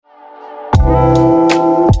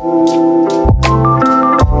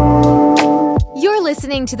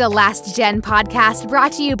to the Last Gen podcast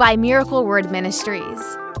brought to you by Miracle Word Ministries.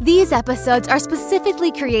 These episodes are specifically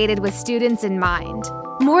created with students in mind.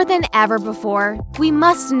 More than ever before, we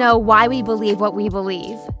must know why we believe what we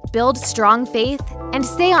believe, build strong faith, and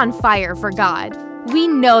stay on fire for God. We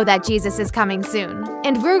know that Jesus is coming soon,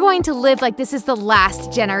 and we're going to live like this is the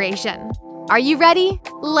last generation. Are you ready?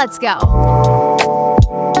 Let's go.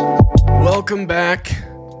 Welcome back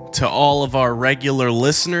to all of our regular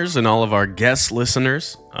listeners and all of our guest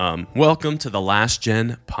listeners. Welcome to the Last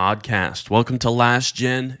Gen podcast. Welcome to Last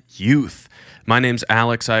Gen Youth. My name's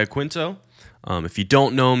Alex Iaquinto. If you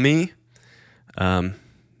don't know me, I'm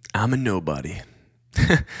a nobody.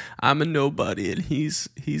 I'm a nobody, and he's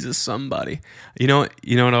a somebody. You know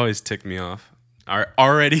what always ticked me off?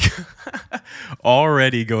 Already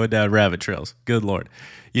going down rabbit trails. Good Lord.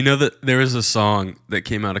 You know that there was a song that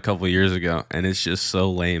came out a couple years ago, and it's just so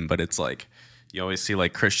lame, but it's like, you always see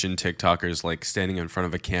like Christian TikTokers like standing in front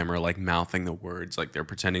of a camera, like mouthing the words, like they're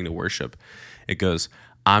pretending to worship. It goes,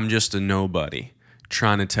 "I'm just a nobody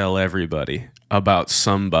trying to tell everybody about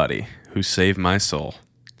somebody who saved my soul."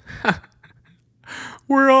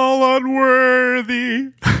 We're all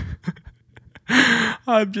unworthy.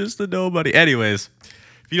 I'm just a nobody. Anyways,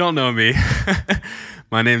 if you don't know me,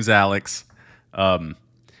 my name's Alex.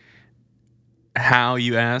 How,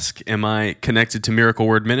 you ask, am I connected to Miracle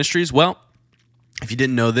Word Ministries? Well, if you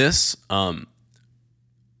didn't know this,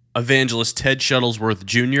 Evangelist Ted Shuttlesworth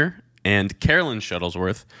Jr. and Carolyn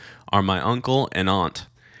Shuttlesworth are my uncle and aunt.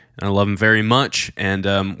 And I love them very much. And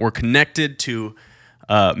we're connected to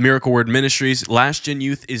Miracle Word Ministries. Last Gen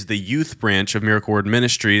Youth is the youth branch of Miracle Word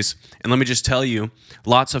Ministries. And let me just tell you,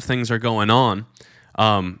 lots of things are going on.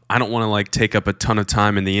 I don't want to like take up a ton of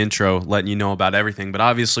time in the intro letting you know about everything, but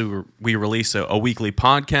obviously we release a weekly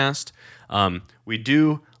podcast. We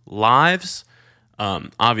do lives.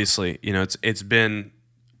 Obviously, you know, it's been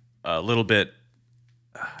a little bit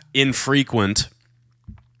infrequent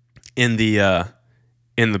in the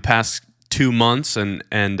past 2 months and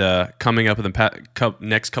coming up in the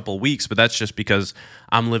next couple of weeks, but that's just because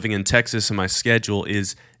I'm living in Texas and my schedule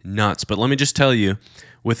is nuts. But let me just tell you,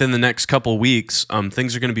 within the next couple weeks,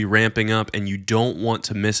 things are going to be ramping up, and you don't want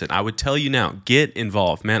to miss it. I would tell you now, get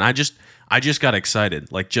involved, man. I just got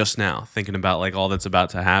excited, like just now, thinking about like all that's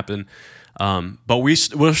about to happen. But we're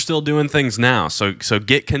still doing things now, so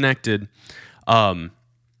get connected. So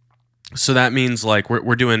that means like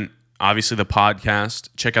we're doing obviously the podcast.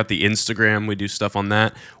 Check out the Instagram. We do stuff on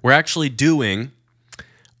that. We're actually doing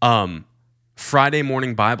Friday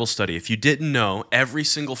morning Bible study. If you didn't know, every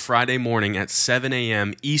single Friday morning at 7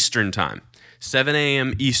 a.m. Eastern Time. 7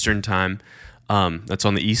 a.m. Eastern Time. That's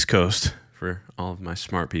on the East Coast for all of my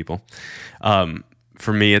smart people.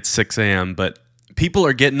 For me, it's 6 a.m., but people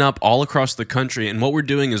are getting up all across the country, and what we're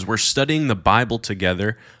doing is we're studying the Bible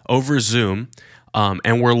together over Zoom,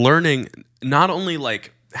 and we're learning not only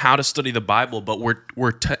like how to study the Bible, but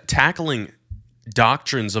we're tackling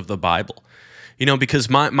doctrines of the Bible. You know, because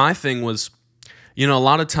my thing was, you know, a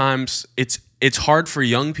lot of times it's hard for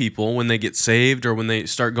young people when they get saved or when they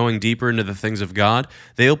start going deeper into the things of God.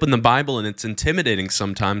 They open the Bible and it's intimidating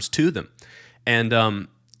sometimes to them, and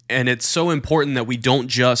it's so important that we don't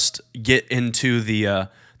just get into the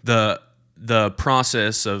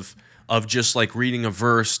process of just like reading a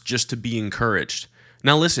verse just to be encouraged.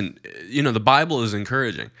 Now, listen, you know, the Bible is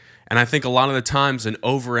encouraging, and I think a lot of the times an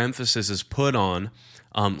overemphasis is put on.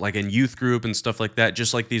 Like in youth group and stuff like that,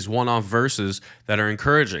 just like these one-off verses that are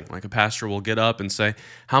encouraging. Like a pastor will get up and say,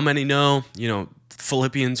 "How many know, you know,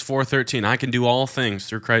 Philippians 4:13, I can do all things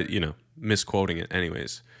through Christ," you know, misquoting it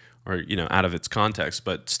anyways, or, you know, out of its context,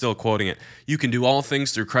 but still quoting it. "You can do all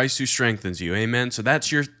things through Christ who strengthens you." Amen. So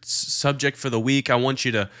that's your subject for the week. I want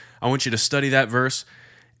you to study that verse.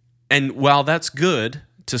 And while that's good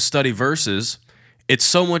to study verses, it's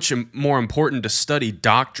so much more important to study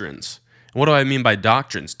doctrines. What do I mean by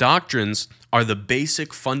doctrines? Doctrines are the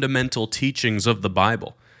basic fundamental teachings of the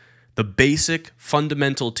Bible. The basic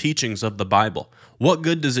fundamental teachings of the Bible. What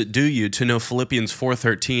good does it do you to know Philippians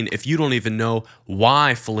 4:13 if you don't even know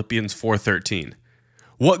why Philippians 4:13?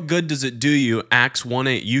 What good does it do you, Acts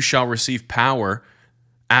 1:8, you shall receive power.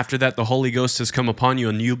 After that, the Holy Ghost has come upon you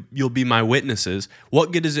and you'll be my witnesses.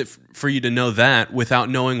 What good is it for you to know that without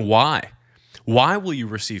knowing why? Why will you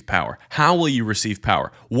receive power? How will you receive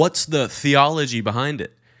power? What's the theology behind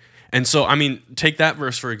it? And so, I mean, take that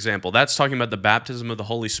verse, for example. That's talking about the baptism of the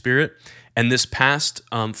Holy Spirit. And this past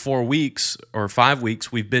 4 weeks or 5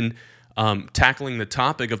 weeks, we've been tackling the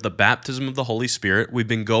topic of the baptism of the Holy Spirit. We've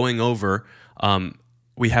been going over,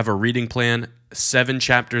 we have a reading plan, 7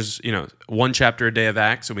 chapters, 1 chapter a day of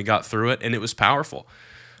Acts, and we got through it, and it was powerful.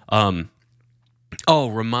 Oh,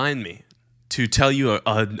 remind me to tell you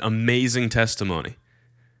an amazing testimony.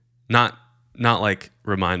 Not like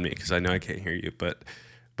remind me, because I know I can't hear you, but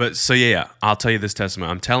so yeah, I'll tell you this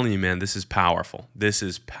testimony. I'm telling you, man, this is powerful. This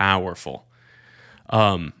is powerful.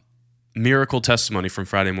 Miracle testimony from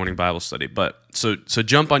Friday morning Bible study. But so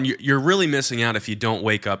jump on. You're really missing out if you don't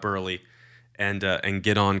wake up early and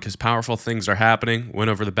get on, because powerful things are happening. Went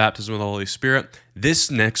over the baptism of the Holy Spirit. This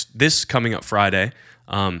coming up Friday.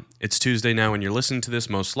 It's Tuesday now when you're listening to this,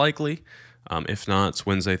 most likely. If not, it's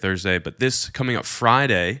Wednesday, Thursday. But this coming up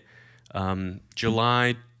Friday,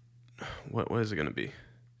 July. What is it going to be?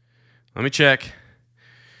 Let me check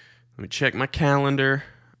my calendar.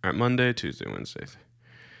 All right, Monday, Tuesday, Wednesday.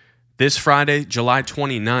 This Friday, July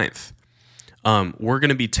 29th, we're going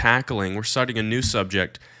to be we're starting a new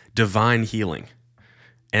subject, divine healing.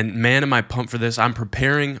 And man, am I pumped for this. I'm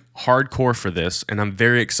preparing hardcore for this, and I'm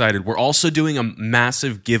very excited. We're also doing a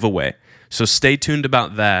massive giveaway, so stay tuned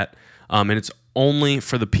about that. And it's only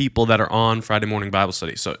for the people that are on Friday morning Bible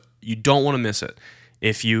study, so you don't want to miss it.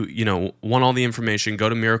 If you want all the information, go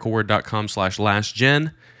to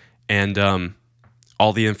miracleword.com/lastgen, and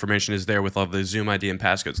all the information is there with all the Zoom ID and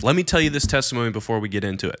passcodes. Let me tell you this testimony before we get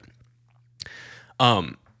into it.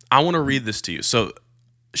 I want to read this to you. So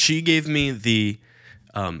she gave me the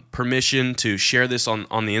permission to share this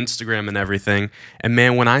on the Instagram and everything. And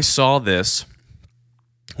man, when I saw this,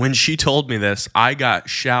 when she told me this, I got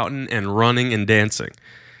shouting and running and dancing.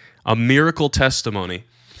 A miracle testimony.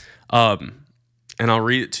 And I'll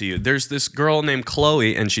read it to you. There's this girl named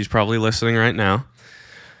Chloe, and she's probably listening right now.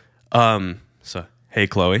 So hey,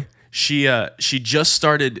 Chloe. She just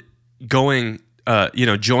started going,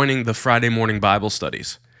 joining the Friday morning Bible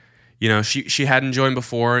studies. She hadn't joined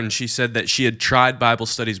before, and she said that she had tried Bible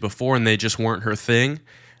studies before, and they just weren't her thing.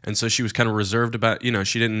 And so she was kind of reserved about,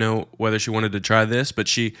 she didn't know whether she wanted to try this, but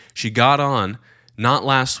she got on, not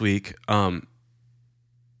last week, the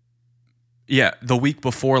week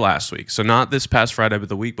before last week. So not this past Friday, but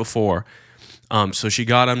the week before. So she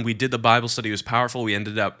got on, we did the Bible study, it was powerful. We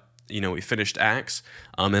ended up, we finished Acts,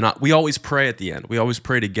 and we always pray at the end. We always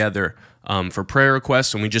pray together for prayer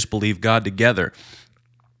requests, and we just believe God together.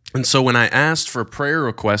 And so when I asked for prayer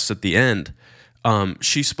requests at the end,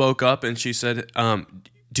 she spoke up and she said,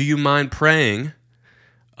 do you mind praying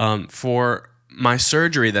for my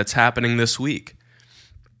surgery that's happening this week?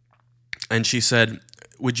 And she said,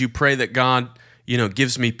 would you pray that God,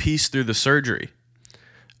 gives me peace through the surgery?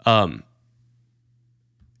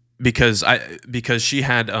 Because she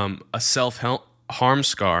had a self-harm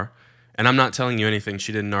scar, and I'm not telling you anything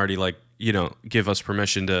she didn't already give us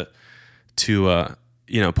permission to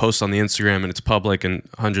post on the Instagram, and it's public, and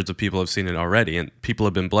hundreds of people have seen it already, and people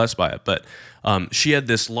have been blessed by it. But she had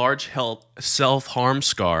this large self-harm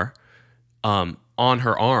scar on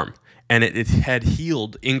her arm, and it had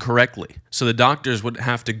healed incorrectly. So the doctors would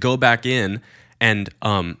have to go back in and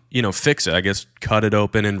fix it. I guess cut it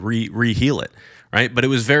open and re-heal it, right? But it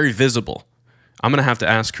was very visible. I'm gonna have to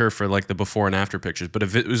ask her for the before and after pictures, but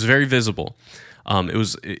it was very visible.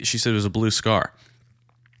 She said it was a blue scar.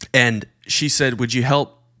 And she said, would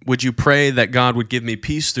you pray that God would give me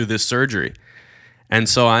peace through this surgery? And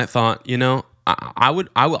so I thought,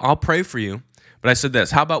 I'll pray for you. But I said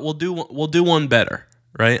this, how about we'll do one better,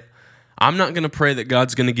 right? I'm not going to pray that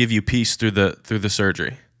God's going to give you peace through the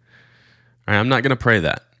surgery. All right, I'm not going to pray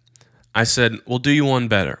that. I said, we'll do you one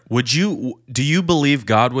better. Do you believe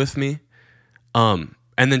God with me? And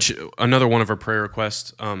then another one of her prayer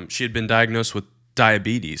requests, she had been diagnosed with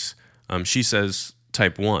diabetes. She says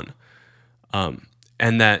type 1.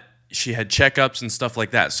 And that she had checkups and stuff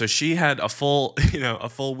like that. So she had a full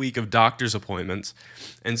week of doctor's appointments.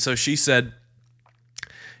 And so she said,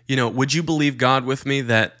 would you believe God with me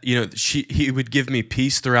that, he would give me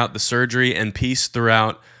peace throughout the surgery and peace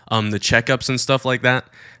throughout the checkups and stuff like that?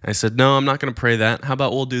 And I said, no, I'm not going to pray that. How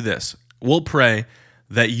about we'll do this? We'll pray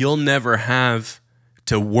that you'll never have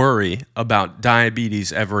to worry about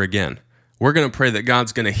diabetes ever again. We're going to pray that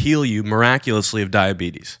God's going to heal you miraculously of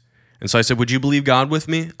diabetes. And so I said, would you believe God with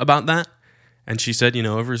me about that? And she said,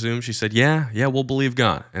 over Zoom, she said, yeah, we'll believe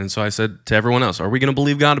God. And so I said to everyone else, are we going to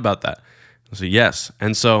believe God about that? I said, yes.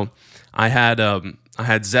 And so I had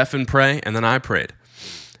Zephan pray, and then I prayed.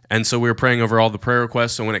 And so we were praying over all the prayer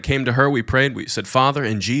requests. So when it came to her, we prayed. We said, Father,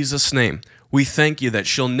 in Jesus' name, we thank you that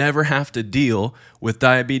she'll never have to deal with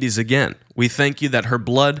diabetes again. We thank you that her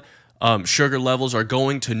blood sugar levels are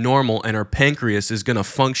going to normal, and her pancreas is going to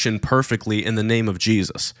function perfectly in the name of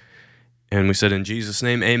Jesus. And we said, in Jesus'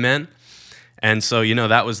 name, amen. And so,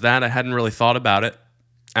 that was that. I hadn't really thought about it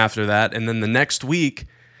after that. And then the next week,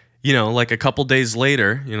 a couple days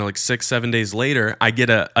later, 6-7 days later, I get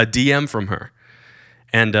a DM from her.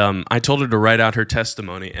 And I told her to write out her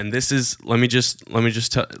testimony. And this is, I'll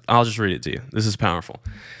just read it to you. This is powerful.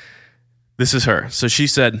 This is her. So she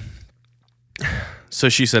said,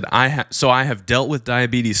 I have dealt with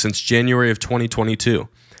diabetes since January of 2022.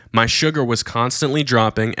 My sugar was constantly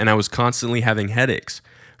dropping and I was constantly having headaches.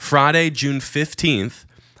 Friday, June 15th,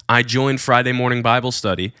 I joined Friday morning Bible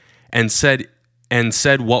study and said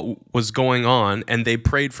what was going on, and they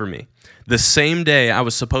prayed for me. The same day, I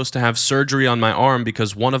was supposed to have surgery on my arm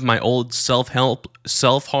because one of my old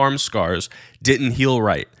self-harm scars didn't heal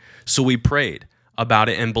right. So we prayed about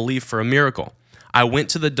it and believed for a miracle. I went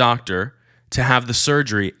to the doctor to have the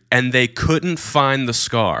surgery, and they couldn't find the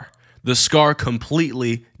scar. The scar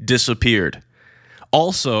completely disappeared.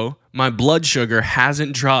 Also, my blood sugar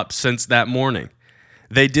hasn't dropped since that morning.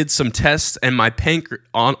 They did some tests and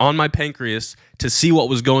on my pancreas to see what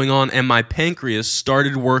was going on, and my pancreas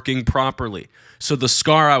started working properly. So the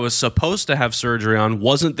scar I was supposed to have surgery on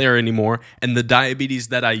wasn't there anymore, and the diabetes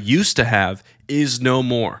that I used to have is no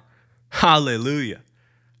more. Hallelujah.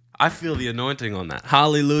 I feel the anointing on that.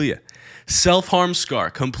 Hallelujah. Self-harm scar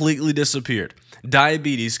completely disappeared.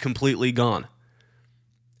 Diabetes completely gone.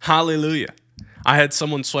 Hallelujah. I had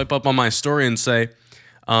someone swipe up on my story and say,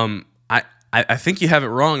 I think you have it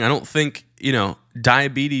wrong. I don't think,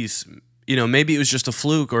 diabetes, maybe it was just a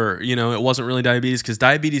fluke, or, it wasn't really diabetes, because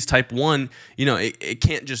diabetes type 1, it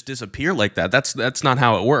can't just disappear like that. That's not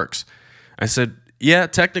how it works. I said, yeah,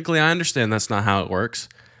 technically I understand that's not how it works.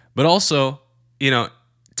 But also,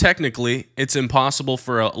 technically it's impossible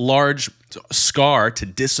for a large scar to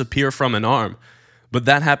disappear from an arm. But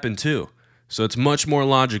that happened too. So it's much more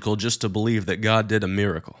logical just to believe that God did a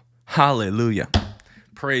miracle. Hallelujah.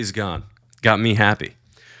 Praise God. Got me happy.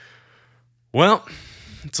 Well,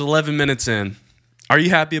 it's 11 minutes in. Are you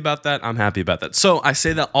happy about that? I'm happy about that. So I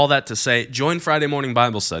say all that to say, join Friday morning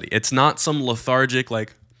Bible study. It's not some lethargic,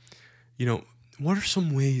 what are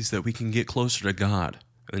some ways that we can get closer to God?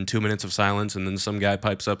 And then 2 minutes of silence, and then some guy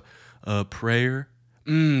pipes up, prayer.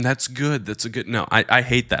 That's good. That's a good... No, I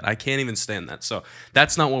hate that. I can't even stand that. So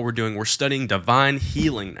that's not what we're doing. We're studying divine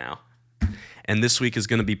healing now. And this week is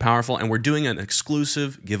going to be powerful, and we're doing an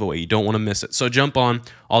exclusive giveaway. You don't want to miss it. So jump on.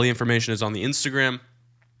 All the information is on the Instagram.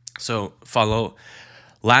 So follow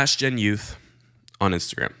Last Gen Youth on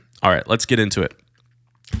Instagram. All right, let's get into it.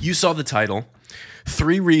 You saw the title,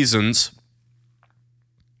 3 Reasons.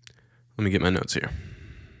 Let me get my notes here.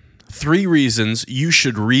 3 reasons you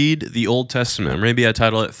should read the Old Testament. Maybe I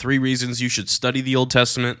title it 3 Reasons You Should Study the Old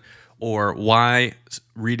Testament, or why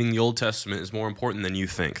reading the Old Testament is more important than you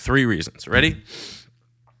think. 3 reasons. Ready?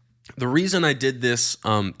 The reason I did this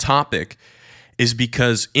topic is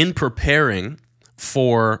because in preparing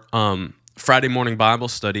for Friday morning Bible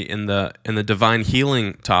study in the divine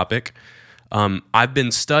healing topic, I've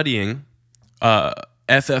been studying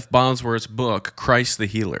F.F. Bosworth's book, Christ the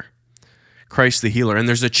Healer. Christ the Healer. And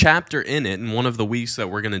there's a chapter in it, in one of the weeks that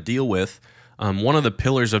we're going to deal with, one of the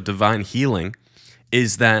pillars of divine healing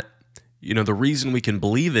is that, the reason we can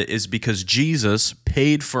believe it is because Jesus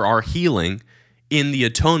paid for our healing in the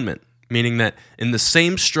atonement, meaning that in the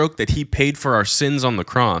same stroke that he paid for our sins on the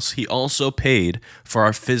cross, he also paid for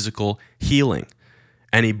our physical healing,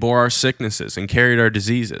 and he bore our sicknesses and carried our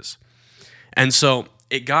diseases. And so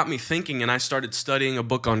it got me thinking, and I started studying a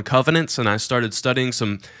book on covenants, and I started studying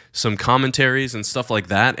some commentaries and stuff like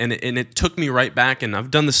that, and it took me right back, and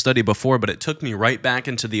I've done this study before, but it took me right back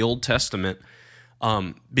into the Old Testament,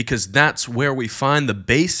 because that's where we find the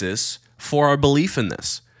basis for our belief in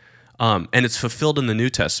this, and it's fulfilled in the New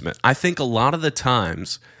Testament. I think a lot of the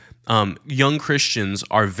times, young Christians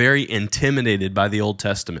are very intimidated by the Old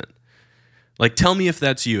Testament. Like, tell me if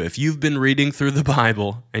that's you. If you've been reading through the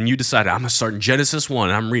Bible and you decide, I'm going to start in Genesis 1,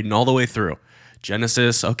 and I'm reading all the way through.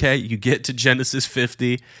 Genesis, okay, you get to Genesis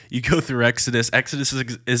 50, you go through Exodus. Exodus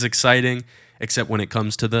is exciting, except when it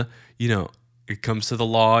comes to the, it comes to the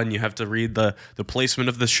law, and you have to read the placement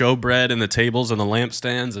of the showbread and the tables and the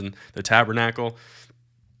lampstands and the tabernacle.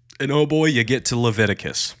 And oh boy, you get to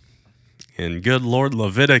Leviticus. And good Lord,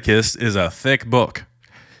 Leviticus is a thick book.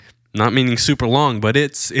 Not meaning super long, but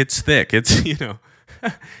it's thick. It's,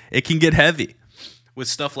 it can get heavy with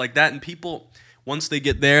stuff like that. And people, once they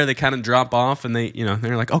get there, they kind of drop off, and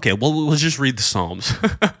they're like, okay, well, we'll just read the Psalms.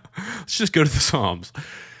 Let's just go to the Psalms.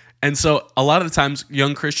 And so a lot of the times,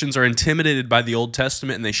 young Christians are intimidated by the Old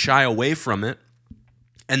Testament, and they shy away from it,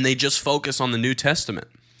 and they just focus on the New Testament.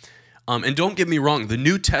 And don't get me wrong, the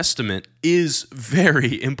New Testament is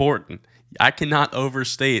very important. I cannot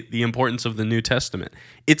overstate the importance of the New Testament.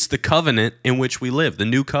 It's the covenant in which we live, the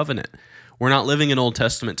new covenant. We're not living in Old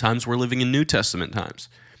Testament times, we're living in New Testament times.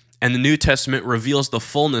 And the New Testament reveals the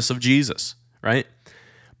fullness of Jesus, right?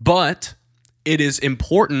 But it is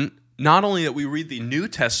important not only that we read the New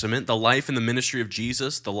Testament, the life and the ministry of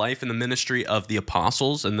Jesus, the life and the ministry of the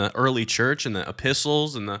apostles and the early church and the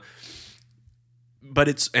epistles and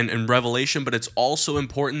Revelation, but it's also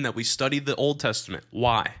important that we study the Old Testament.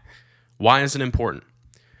 Why? Why is it important?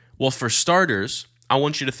 Well, for starters, I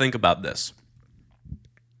want you to think about this.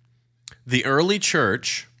 The early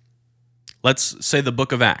church, let's say the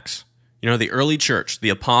book of Acts, the early church, the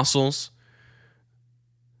apostles,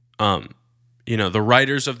 the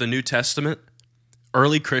writers of the New Testament,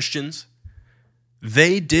 early Christians,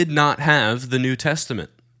 they did not have the New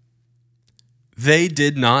Testament. They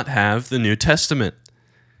did not have the New Testament.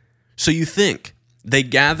 So you think they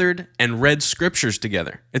gathered and read scriptures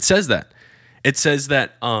together. It says that. It says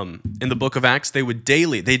that in the book of Acts, they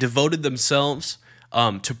devoted themselves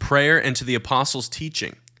to prayer and to the apostles'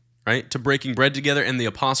 teaching, right? To breaking bread together and the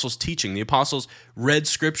apostles' teaching. The apostles read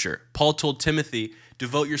scripture. Paul told Timothy,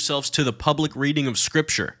 devote yourselves to the public reading of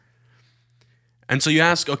scripture. And so you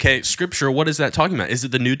ask, okay, scripture, what is that talking about? Is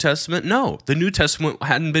it the New Testament? No, the New Testament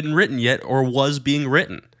hadn't been written yet or was being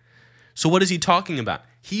written. So what is he talking about?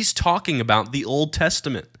 He's talking about the Old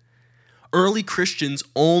Testament. Early Christians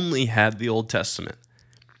only had the Old Testament.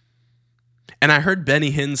 And I heard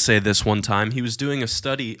Benny Hinn say this one time. He was doing a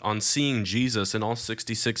study on seeing Jesus in all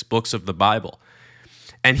 66 books of the Bible.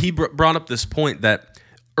 And he brought up this point that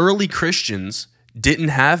early Christians didn't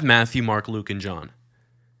have Matthew, Mark, Luke, and John.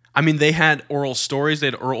 I mean, they had oral stories, they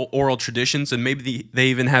had oral traditions, and maybe they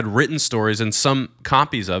even had written stories and some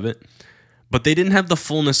copies of it, but they didn't have the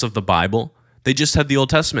fullness of the Bible. They just had the Old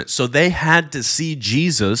Testament. So they had to see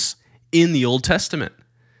Jesus in the Old Testament.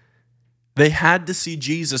 They had to see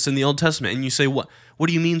Jesus in the Old Testament. And you say, what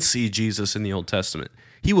do you mean see Jesus in the Old Testament?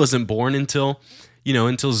 He wasn't born until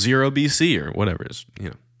 0 BC or whatever it is,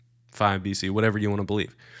 5 BC, whatever you want to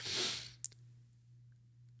believe.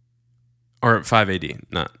 Or 5 AD,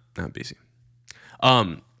 not BC.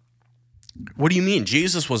 What do you mean?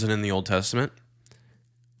 Jesus wasn't in the Old Testament.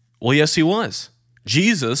 Well, yes, he was.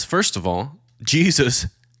 Jesus, first of all, Jesus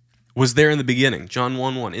was there in the beginning. John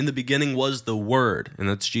 1:1. In the beginning was the Word, and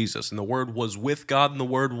that's Jesus. And the Word was with God, and the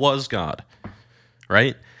Word was God.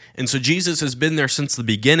 Right? And so Jesus has been there since the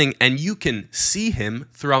beginning, and you can see him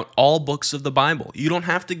throughout all books of the Bible. You don't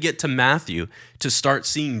have to get to Matthew to start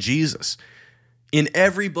seeing Jesus. In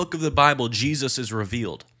every book of the Bible, Jesus is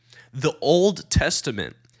revealed. The Old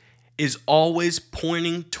Testament is always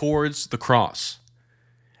pointing towards the cross.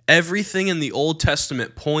 Everything in the Old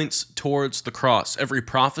Testament points towards the cross. Every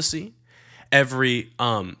prophecy, every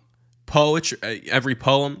poetry, every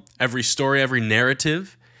poem, every story, every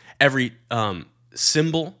narrative, every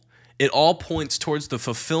symbol, it all points towards the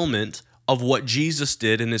fulfillment of what Jesus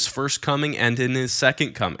did in his first coming and in his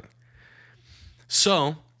second coming.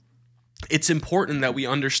 So, it's important that we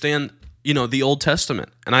understand, the Old Testament.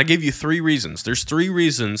 And I give you 3 reasons. There's 3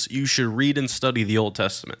 reasons you should read and study the Old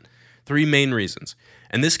Testament. 3 main reasons.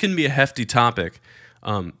 And this can be a hefty topic,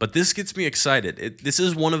 but this gets me excited. This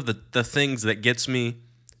is one of the things that gets me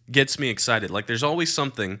excited. Like, there's always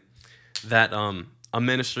something that a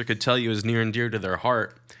minister could tell you is near and dear to their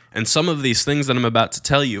heart. And some of these things that I'm about to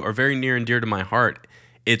tell you are very near and dear to my heart.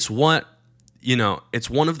 It's one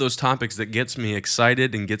of those topics that gets me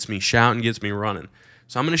excited and gets me shouting, gets me running.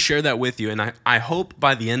 So I'm going to share that with you, and I hope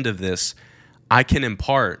by the end of this, I can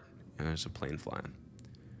impart. There's a plane flying.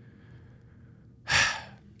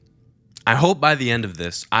 I hope by the end of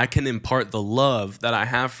this, I can impart the love that I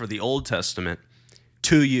have for the Old Testament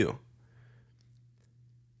to you.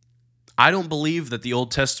 I don't believe that the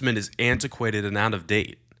Old Testament is antiquated and out of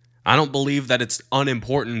date. I don't believe that it's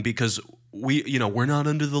unimportant because we're not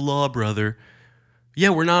under the law, brother. Yeah,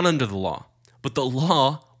 we're not under the law. But the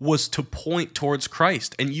law was to point towards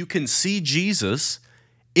Christ. And you can see Jesus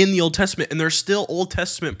in the Old Testament. And there's still Old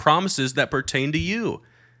Testament promises that pertain to you.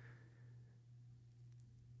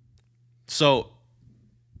 So,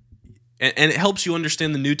 and it helps you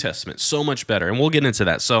understand the New Testament so much better. And we'll get into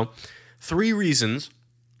that. So, 3 reasons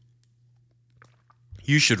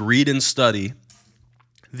you should read and study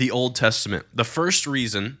the Old Testament. The first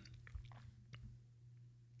reason,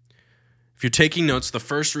 if you're taking notes, the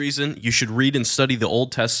first reason you should read and study the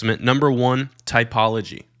Old Testament, number 1,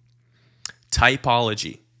 typology.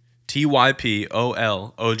 Typology. Typology.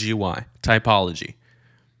 Typology.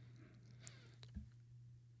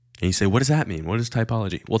 And you say, what does that mean? What is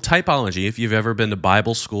typology? Well, typology, if you've ever been to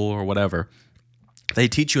Bible school or whatever, they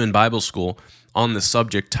teach you in Bible school on the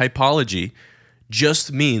subject. Typology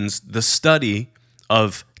just means the study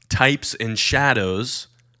of types and shadows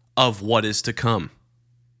of what is to come.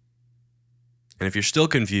 And if you're still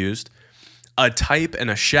confused, a type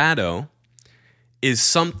and a shadow is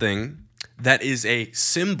something that is a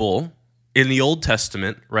symbol in the Old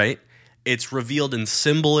Testament, right? It's revealed in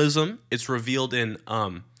symbolism. It's revealed in,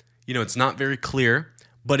 it's not very clear,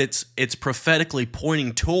 but it's prophetically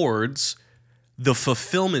pointing towards the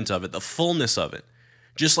fulfillment of it, the fullness of it.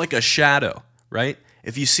 Just like a shadow, right?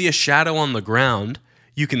 If you see a shadow on the ground,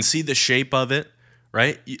 you can see the shape of it,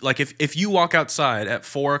 right? Like if you walk outside at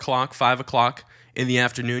 4 o'clock, 5 o'clock in the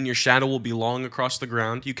afternoon, your shadow will be long across the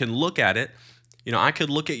ground. You can look at it. I could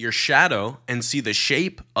look at your shadow and see the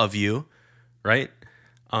shape of you, right?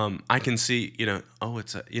 I can see,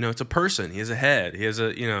 it's a person. He has a head. He has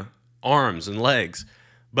arms and legs.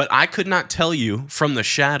 But I could not tell you from the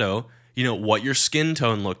shadow, what your skin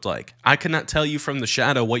tone looked like. I could not tell you from the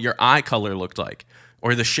shadow what your eye color looked like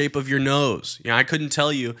or the shape of your nose. I couldn't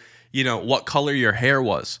tell you, what color your hair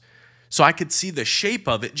was. So I could see the shape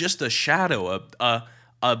of it, just a shadow,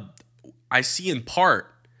 I see in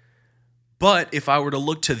part. But if I were to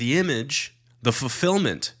look to the image, the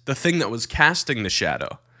fulfillment, the thing that was casting the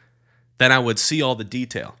shadow, then I would see all the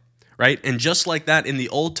detail, right? And just like that, in the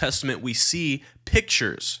Old Testament, we see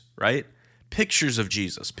pictures, right? Pictures of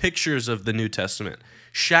Jesus, pictures of the New Testament,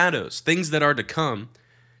 shadows, things that are to come,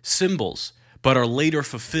 symbols, but are later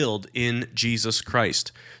fulfilled in Jesus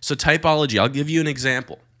Christ. So typology, I'll give you an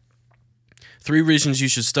example. 3 reasons you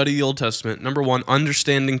should study the Old Testament. Number 1,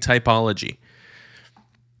 understanding typology.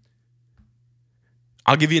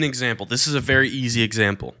 I'll give you an example. This is a very easy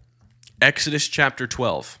example. Exodus chapter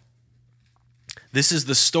 12. This is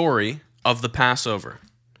the story of the Passover.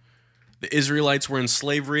 The Israelites were in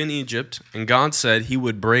slavery in Egypt, and God said he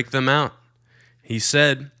would break them out. He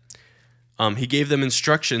said, he gave them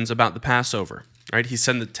instructions about the Passover, right? He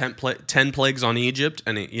sent the 10 plagues on Egypt,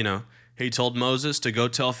 and he told Moses to go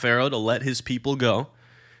tell Pharaoh to let his people go.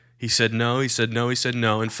 He said no, he said no, he said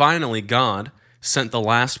no, and finally God sent the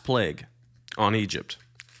last plague on Egypt,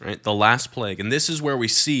 right? The last plague. And this is where we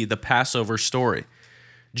see the Passover story.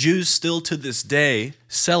 Jews still to this day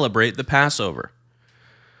celebrate the Passover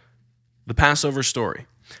story.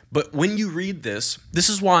 But when you read this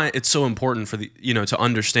is why it's so important for to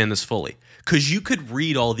understand this fully. Because you could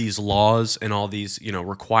read all these laws and all these,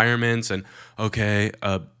 requirements and, okay,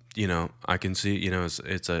 I can see,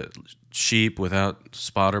 it's a sheep without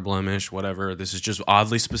spot or blemish, whatever. This is just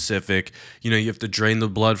oddly specific. You have to drain the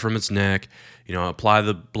blood from its neck, apply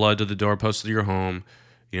the blood to the doorpost of your home.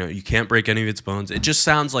 You can't break any of its bones. It just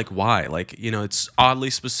sounds like why? Like, it's oddly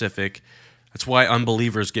specific. That's why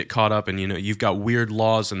unbelievers get caught up and, you've got weird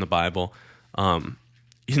laws in the Bible. And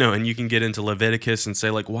you can get into Leviticus and say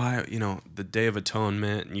like, why, the Day of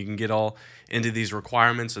Atonement, and you can get all into these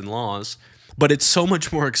requirements and laws. But it's so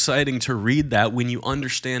much more exciting to read that when you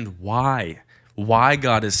understand why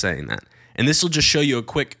God is saying that. And this will just show you a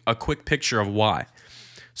quick picture of why.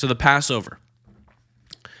 So the Passover.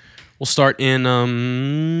 We'll start in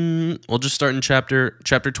chapter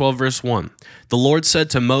 12, verse 1. The Lord said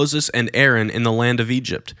to Moses and Aaron in the land of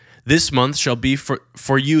Egypt, "This month shall be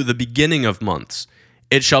for you the beginning of months.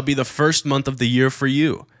 It shall be the first month of the year for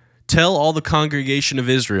you. Tell all the congregation of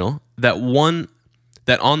Israel that on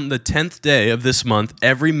the 10th day of this month,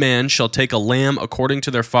 every man shall take a lamb according to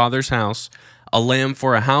their father's house, a lamb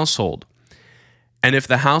for a household. And if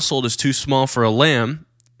the household is too small for a lamb,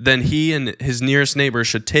 then he and his nearest neighbor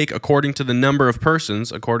should take according to the number of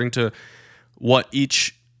persons, according to what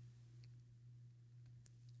each..."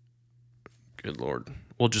 Good Lord.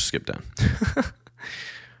 We'll just skip down.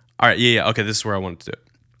 All right, yeah, okay, this is where I wanted to do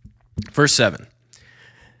it. Verse 7.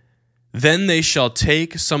 Then they shall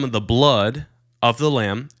take some of the blood of the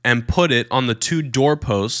lamb and put it on the 2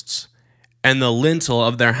 doorposts and the lintel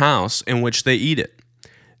of their house in which they eat it.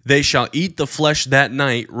 They shall eat the flesh that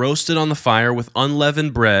night, roasted on the fire with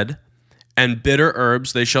unleavened bread and bitter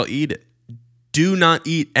herbs. They shall eat it. Do not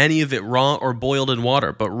eat any of it raw or boiled in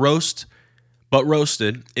water, but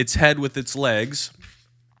roasted, its head with its legs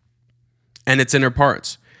and its inner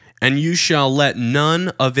parts. And you shall let none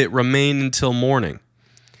of it remain until morning.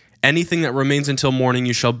 Anything that remains until morning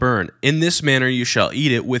you shall burn. In this manner you shall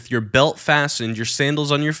eat it with your belt fastened, your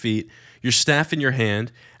sandals on your feet, your staff in your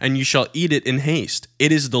hand, and you shall eat it in haste.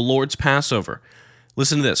 It is the Lord's Passover.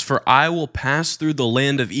 Listen to this. For I will pass through the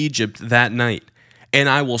land of Egypt that night, and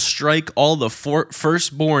I will strike all the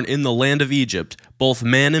firstborn in the land of Egypt, both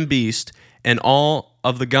man and beast, and all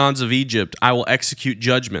of the gods of Egypt I will execute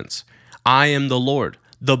judgments. I am the Lord.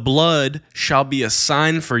 The blood shall be a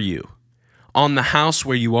sign for you on the house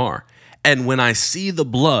where you are. And when I see the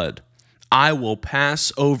blood, I will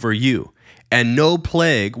pass over you, and no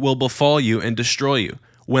plague will befall you and destroy you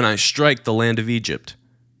when I strike the land of Egypt.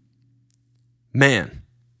 Man,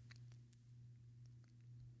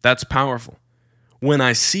 that's powerful. When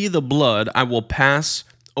I see the blood, I will pass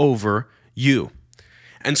over you.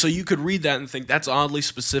 And so you could read that and think that's oddly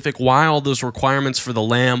specific. Why all those requirements for the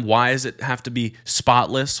lamb? Why does it have to be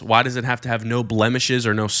spotless? Why does it have to have no blemishes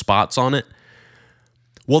or no spots on it?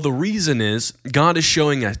 Well, the reason is God is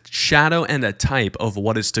showing a shadow and a type of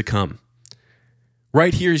what is to come.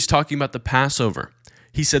 Right here, he's talking about the Passover.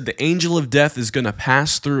 He said the angel of death is going to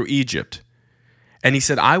pass through Egypt. And he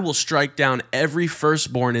said, I will strike down every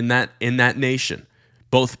firstborn in that nation,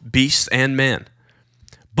 both beasts and man.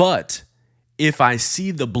 But if I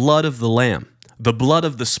see the blood of the lamb, the blood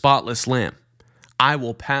of the spotless lamb, I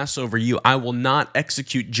will pass over you. I will not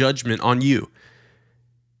execute judgment on you.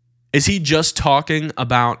 Is he just talking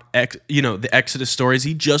about, the Exodus story? Is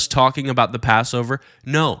he just talking about the Passover?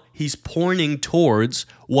 No, he's pointing towards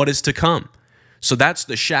what is to come. So that's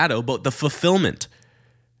the shadow, but the fulfillment.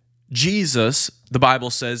 Jesus, the Bible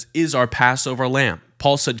says, is our Passover lamb.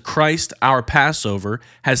 Paul said, Christ, our Passover,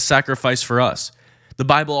 has sacrificed for us. The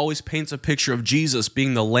Bible always paints a picture of Jesus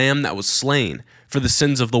being the lamb that was slain for the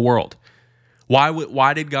sins of the world.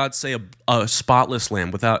 Why did God say a spotless lamb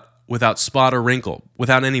without spot or wrinkle,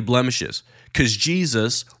 without any blemishes? Because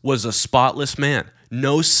Jesus was a spotless man,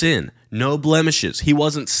 no sin, no blemishes. He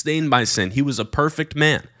wasn't stained by sin. He was a perfect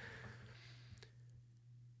man.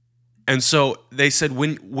 And so they said,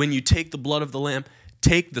 when you take the blood of the lamb,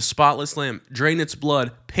 take the spotless lamb, drain its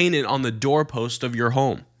blood, paint it on the doorpost of your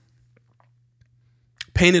home.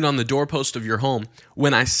 Paint it on the doorpost of your home.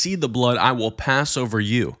 When I see the blood, I will pass over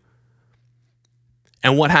you.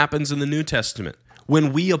 And what happens in the New Testament?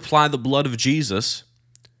 When we apply the blood of Jesus,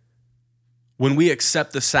 when we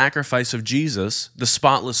accept the sacrifice of Jesus, the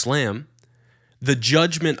spotless lamb, the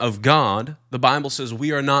judgment of God, the Bible says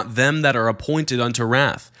we are not them that are appointed unto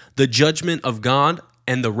wrath. The judgment of God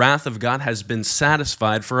and the wrath of God has been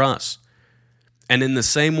satisfied for us. And in the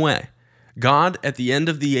same way, God at the end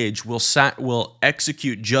of the age will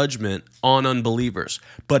execute judgment on unbelievers.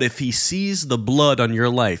 But if he sees the blood on your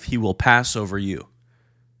life, he will pass over you.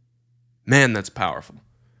 Man, that's powerful.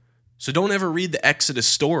 So don't ever read the Exodus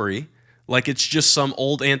story like it's just some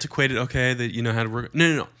old antiquated, that you know how to work.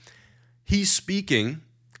 No. He's speaking,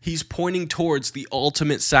 he's pointing towards the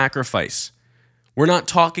ultimate sacrifice. We're not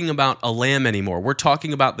talking about a lamb anymore. We're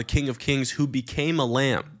talking about the King of Kings who became a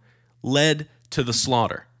lamb, led to the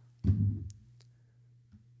slaughter.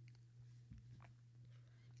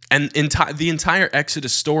 And the entire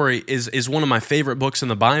Exodus story is one of my favorite books in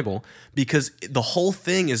the Bible because the whole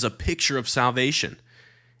thing is a picture of salvation.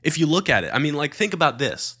 If you look at it, think about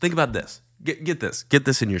this. Think about this. Get this. Get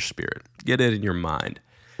this in your spirit. Get it in your mind.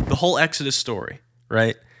 The whole Exodus story,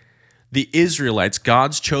 right? The Israelites,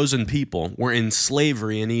 God's chosen people, were in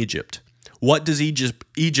slavery in Egypt. What does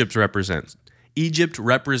Egypt represent? Egypt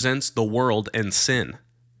represents the world and sin.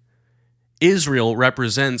 Israel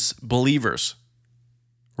represents believers,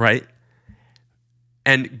 right?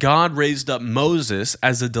 And God raised up Moses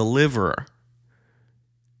as a deliverer,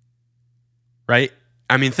 right?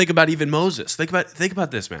 Think about even Moses. Think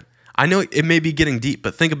about this, man. I know it may be getting deep,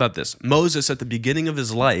 but think about this. Moses, at the beginning of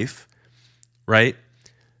his life, right?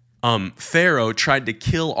 Pharaoh tried to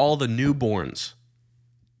kill all the newborns.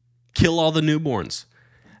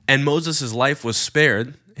 And Moses' life was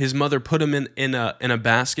spared. His mother put him in a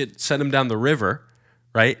basket, set him down the river,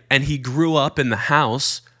 right? And he grew up in the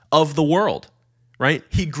house of the world, right?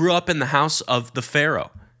 He grew up in the house of the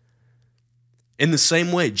Pharaoh. In the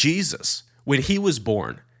same way, Jesus, when he was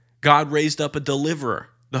born, God raised up a deliverer,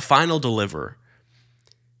 the final deliverer.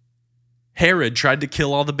 Herod tried to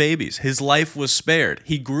kill all the babies. His life was spared.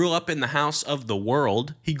 He grew up in the house of the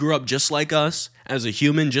world. He grew up just like us, as a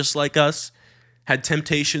human just like us, had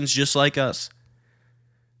temptations just like us.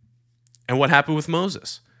 And what happened with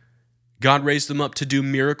Moses? God raised him up to do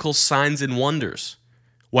miracles, signs, and wonders.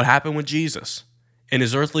 What happened with Jesus? In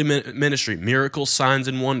his earthly ministry, miracles, signs,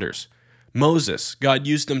 and wonders. Moses, God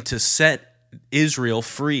used him to set Israel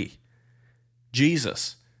free.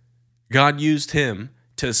 Jesus, God used him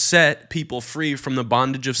to set people free from the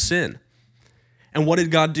bondage of sin. And what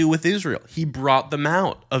did God do with Israel? He brought them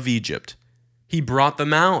out of Egypt. He brought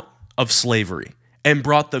them out of slavery and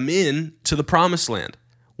brought them in to the promised land.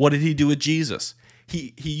 What did he do with Jesus?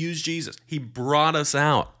 He used Jesus. He brought us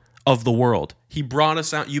out of the world. He brought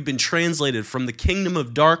us out. You've been translated from the kingdom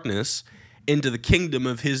of darkness into the kingdom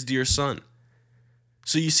of his dear son.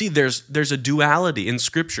 So you see, there's a duality in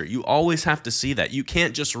Scripture. You always have to see that. You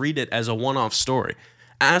can't just read it as a one-off story.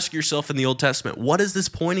 Ask yourself in the Old Testament, what is this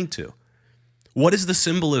pointing to? What is the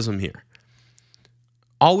symbolism here?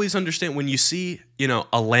 Always understand when you see,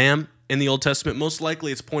 a lamb in the Old Testament, most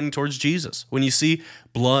likely it's pointing towards Jesus. When you see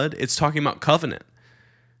blood, it's talking about covenant,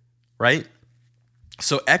 right?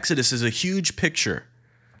 So Exodus is a huge picture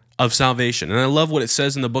of salvation. And I love what it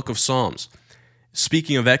says in the book of Psalms.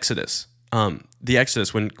 Speaking of Exodus, the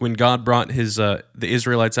Exodus, when God brought the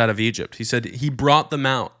Israelites out of Egypt, he said he brought them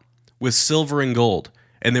out with silver and gold,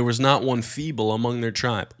 and there was not one feeble among their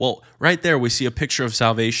tribe. Well, right there we see a picture of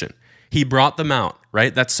salvation. He brought them out,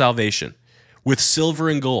 right? That's salvation. With silver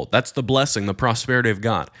and gold. That's the blessing, the prosperity of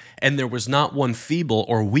God. And there was not one feeble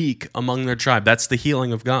or weak among their tribe. That's the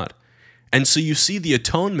healing of God. And so you see the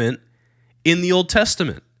atonement in the Old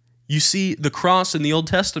Testament. You see the cross in the Old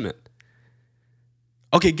Testament.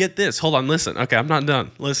 Okay, get this. Hold on, listen. Okay, I'm not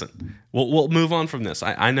done. Listen. We'll move on from this.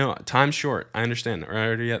 I know time's short. I understand. We're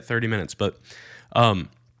already at 30 minutes. But how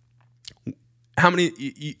many,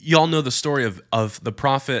 y'all know the story of the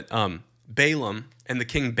prophet Balaam and the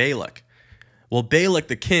king Balak. Well, Balak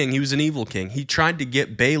the king, he was an evil king. He tried to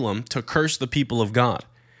get Balaam to curse the people of God.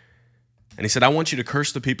 And he said, I want you to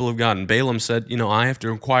curse the people of God. And Balaam said, I have to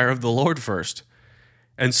inquire of the Lord first.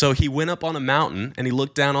 And so he went up on a mountain and he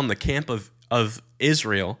looked down on the camp of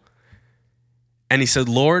Israel. And he said,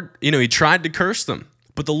 Lord, he tried to curse them.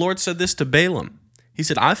 But the Lord said this to Balaam. He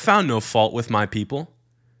said, I've found no fault with my people.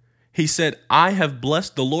 He said,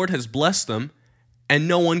 the Lord has blessed them, and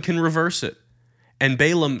no one can reverse it. And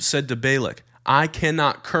Balaam said to Balak, I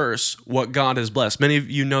cannot curse what God has blessed. Many of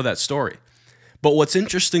you know that story. But what's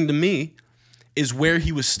interesting to me is where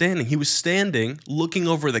he was standing. He was standing looking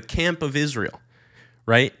over the camp of Israel,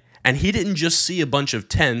 right? And he didn't just see a bunch of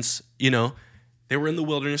tents, They were in the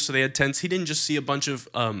wilderness, so they had tents. He didn't just see a bunch of,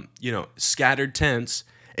 scattered tents.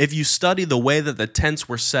 If you study the way that the tents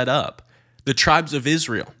were set up, the tribes of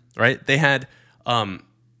Israel, right? They had, let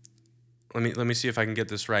me see if I can get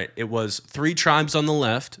this right. It was 3 tribes on the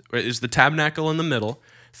left. It was the tabernacle in the middle.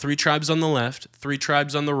 3 tribes on the left. 3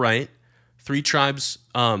 tribes on the right. 3 tribes.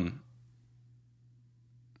 I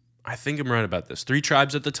think I'm right about this. 3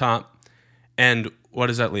 tribes at the top, and what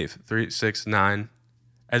does that leave? 3, 6, 9,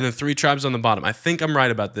 and then 3 tribes on the bottom. I think I'm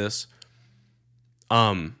right about this.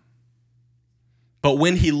 But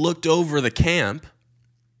when he looked over the camp,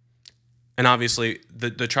 and obviously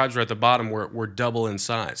the tribes were at the bottom were double in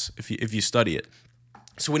size if you study it.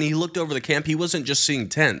 So when he looked over the camp, he wasn't just seeing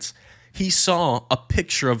tents. He saw a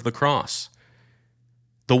picture of the cross.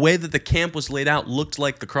 The way that the camp was laid out looked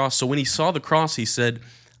like the cross. So when he saw the cross, he said,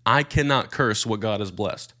 I cannot curse what God has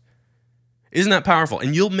blessed. Isn't that powerful?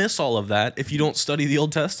 And you'll miss all of that if you don't study the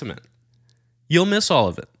Old Testament. You'll miss all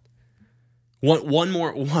of it. One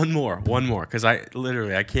more, because I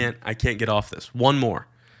can't get off this. One more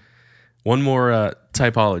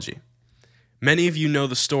typology. Many of you know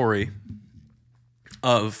the story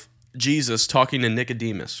of Jesus talking to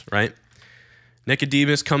Nicodemus, right?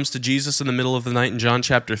 Nicodemus comes to Jesus in the middle of the night in John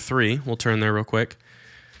chapter 3. We'll turn there real quick.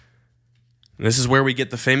 And this is where we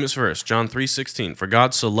get the famous verse, John 3:16. For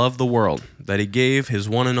God so loved the world that he gave his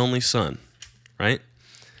one and only son, right?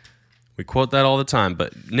 We quote that all the time,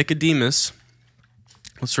 but Nicodemus,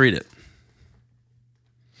 let's read it.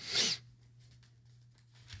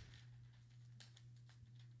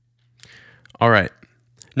 All right.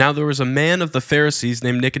 Now there was a man of the Pharisees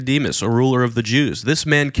named Nicodemus, a ruler of the Jews. This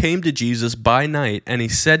man came to Jesus by night, and he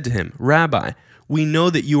said to him, Rabbi, we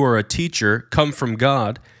know that you are a teacher come from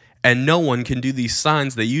God, and no one can do these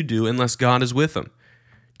signs that you do unless God is with him.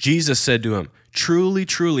 Jesus said to him, Truly,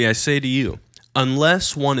 truly, I say to you,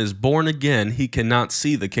 unless one is born again, he cannot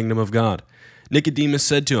see the kingdom of God. Nicodemus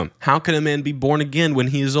said to him, How can a man be born again when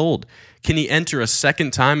he is old? Can he enter a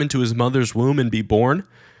second time into his mother's womb and be born?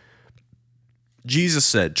 Jesus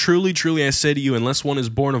said, Truly, truly, I say to you, unless one is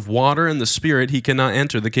born of water and the Spirit, he cannot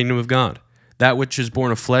enter the kingdom of God. That which is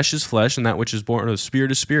born of flesh is flesh, and that which is born of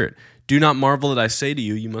spirit is spirit. Do not marvel that I say to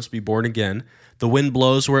you, you must be born again. The wind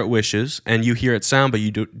blows where it wishes, and you hear its sound, but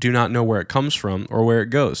you do not know where it comes from or where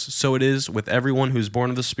it goes. So it is with everyone who is born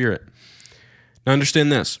of the Spirit. Now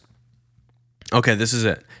understand this. Okay, this is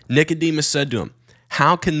it. Nicodemus said to him,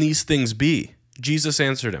 How can these things be? Jesus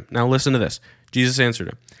answered him. Now listen to this. Jesus answered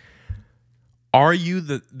him. Are you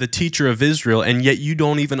the teacher of Israel, and yet you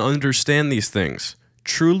don't even understand these things?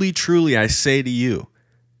 Truly, truly, I say to you,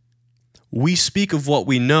 we speak of what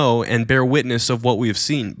we know and bear witness of what we have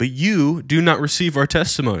seen, but you do not receive our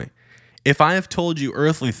testimony. If I have told you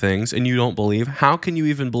earthly things and you don't believe, how can you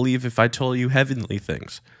even believe if I told you heavenly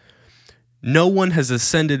things? No one has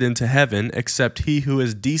ascended into heaven except he who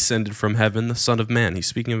has descended from heaven, the Son of Man. He's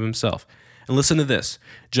speaking of himself. And listen to this,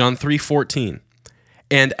 John 3:14.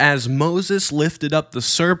 And as Moses lifted up the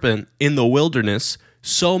serpent in the wilderness,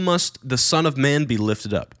 so must the Son of Man be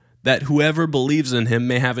lifted up, that whoever believes in him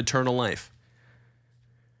may have eternal life.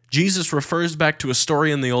 Jesus refers back to a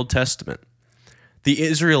story in the Old Testament The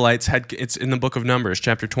Israelites it's in the book of Numbers,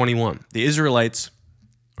 chapter 21. The Israelites,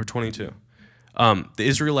 or 22, the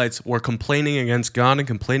Israelites were complaining against God and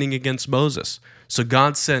complaining against Moses. So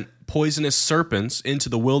God sent poisonous serpents into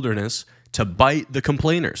the wilderness to bite the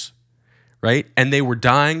complainers, right? And they were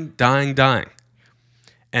dying.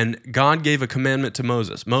 And God gave a commandment to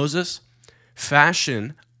Moses. Moses,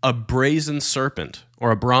 fashion a brazen serpent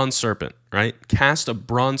or a bronze serpent, right? Cast a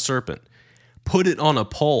bronze serpent, put it on a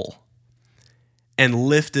pole, and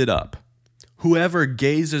lift it up. Whoever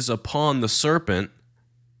gazes upon the serpent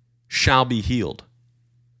shall be healed.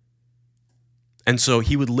 And so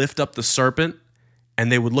he would lift up the serpent,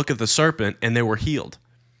 and they would look at the serpent, and they were healed.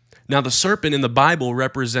 Now, the serpent in the Bible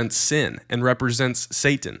represents sin and represents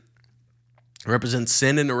Satan. It represents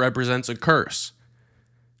sin and it represents a curse,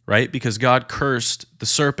 right? Because God cursed the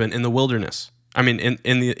serpent in the wilderness. I mean, in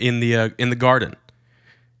the garden.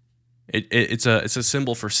 It's a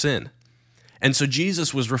symbol for sin. And so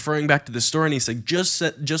Jesus was referring back to this story, and he said,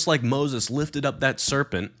 just like Moses lifted up that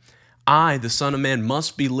serpent, I, the Son of Man,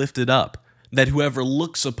 must be lifted up, that whoever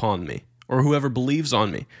looks upon me or whoever believes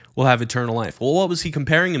on me will have eternal life. Well, what was he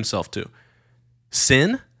comparing himself to?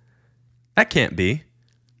 Sin? That can't be.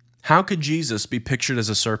 How could Jesus be pictured as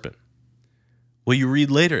a serpent? Well, you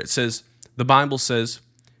read later, the Bible says,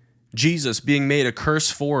 Jesus being made a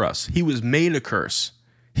curse for us. He was made a curse.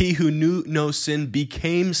 He who knew no sin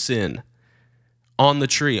became sin on the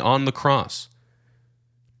tree, on the cross.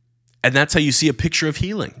 And that's how you see a picture of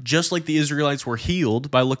healing. Just like the Israelites were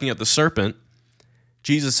healed by looking at the serpent,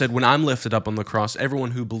 Jesus said, when I'm lifted up on the cross,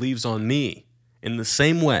 everyone who believes on me in the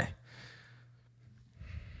same way.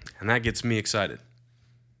 And that gets me excited.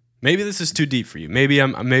 Maybe this is too deep for you. Maybe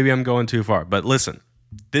I'm going too far. But listen,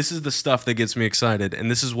 this is the stuff that gets me excited,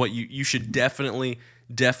 and this is what you should definitely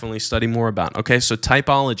study more about. Okay, so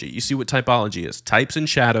typology. You see what typology is. Types and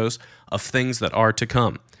shadows of things that are to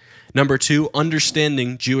come. Number 2,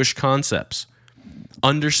 understanding Jewish concepts.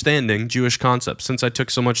 Understanding Jewish concepts. Since I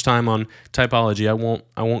took so much time on typology, I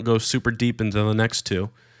won't go super deep into the next 2.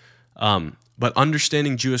 But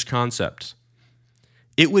understanding Jewish concepts.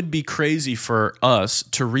 It would be crazy for us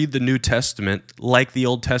to read the New Testament like the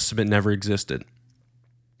Old Testament never existed.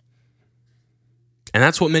 And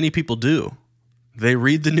that's what many people do. They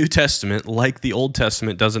read the New Testament like the Old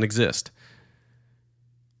Testament doesn't exist.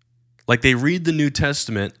 Like they read the New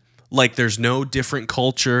Testament like there's no different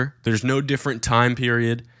culture, there's no different time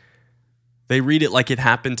period. They read it like it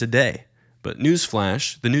happened today. But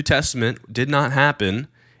newsflash, the New Testament did not happen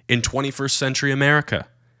in 21st century America.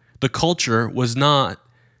 The culture was not,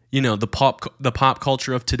 the pop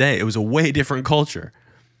culture of today. It was a way different culture.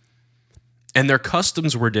 And their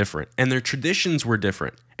customs were different, and their traditions were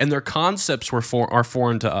different, and their concepts are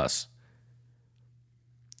foreign to us.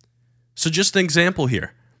 So just an example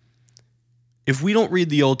here. If we don't read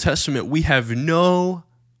the Old Testament, we have no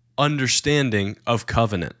understanding of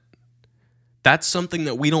covenant. That's something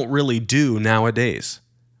that we don't really do nowadays.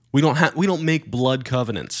 We don't make blood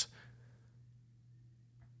covenants.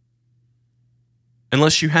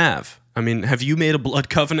 Unless you have. I mean, have you made a blood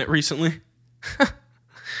covenant recently?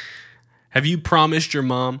 Have you promised your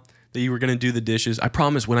mom that you were going to do the dishes? I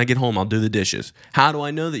promise when I get home I'll do the dishes. How do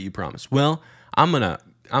I know that you promised? Well, I'm going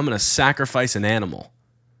to sacrifice an animal.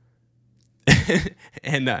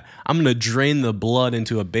 And I'm going to drain the blood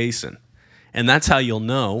into a basin. And that's how you'll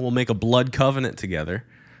know. We'll make a blood covenant together.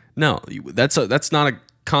 No, that's not a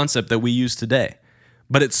concept that we use today.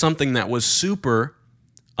 But it's something that was super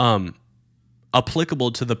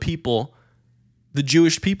applicable to the people, the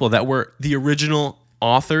Jewish people that were the original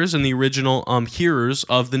authors and the original hearers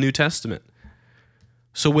of the New Testament.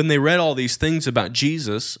 So when they read all these things about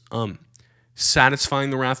Jesus satisfying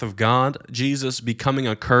the wrath of God, Jesus becoming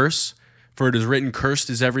a curse, for it is written, cursed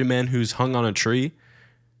is every man who's hung on a tree.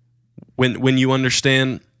 When you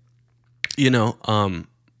understand,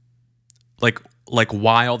 like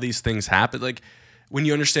why all these things happen, like when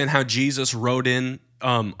you understand how Jesus rode in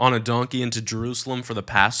on a donkey into Jerusalem for the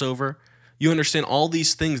Passover, you understand all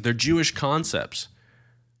these things. They're Jewish concepts.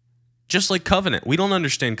 Just like covenant. We don't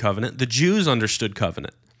understand covenant. The Jews understood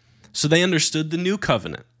covenant. So they understood the new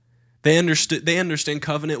covenant. They understand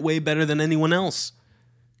covenant way better than anyone else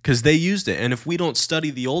because they used it. And if we don't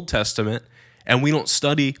study the Old Testament and we don't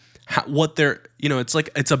study what they're,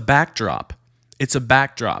 it's a backdrop. It's a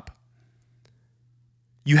backdrop.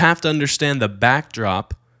 You have to understand the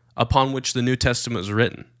backdrop upon which the New Testament was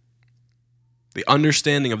written. The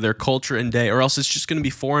understanding of their culture and day, or else it's just going to be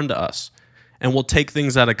foreign to us. And we'll take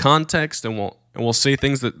things out of context and we'll say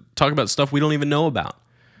things that talk about stuff we don't even know about.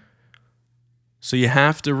 So you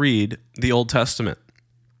have to read the Old Testament,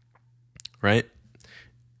 right?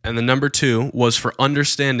 And the number 2 was for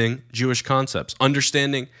understanding Jewish concepts.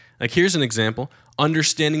 Understanding, like here's an example,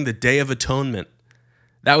 understanding the Day of Atonement.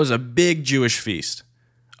 That was a big Jewish feast,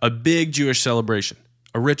 a big Jewish celebration,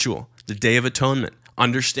 a ritual, the Day of Atonement.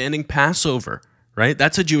 Understanding Passover, right?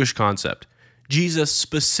 That's a Jewish concept. Jesus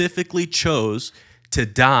specifically chose to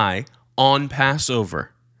die on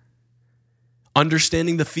Passover.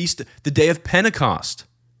 Understanding the feast, the Day of Pentecost,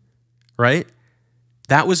 right?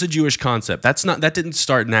 That was a Jewish concept. That didn't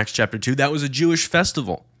start in Acts chapter 2. That was a Jewish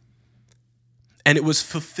festival. And it was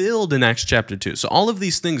fulfilled in Acts chapter 2. So all of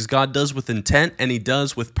these things God does with intent and he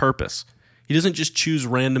does with purpose. He doesn't just choose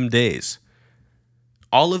random days.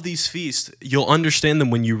 All of these feasts, you'll understand them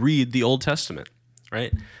when you read the Old Testament,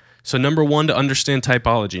 right? So number 1, to understand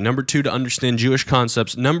typology. Number 2, to understand Jewish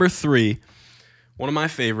concepts. Number 3, one of my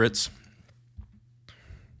favorites,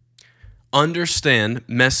 understand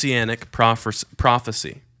messianic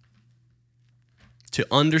prophecy. To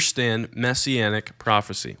understand messianic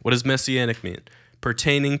prophecy. What does messianic mean?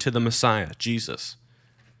 Pertaining to the Messiah, Jesus.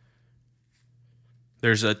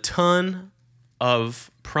 There's a ton of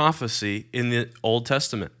prophecy in the Old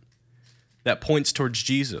Testament that points towards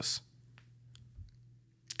Jesus.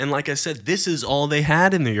 And like I said, this is all they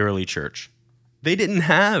had in the early church. They didn't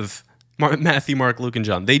have Matthew, Mark, Luke, and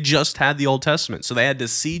John. They just had the Old Testament. So they had to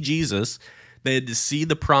see Jesus, they had to see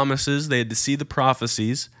the promises, they had to see the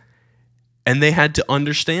prophecies, and they had to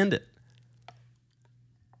understand it.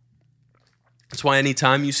 That's why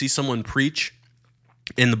anytime you see someone preach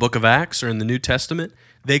in the book of Acts or in the New Testament,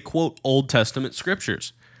 they quote Old Testament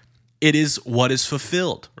scriptures. It is what is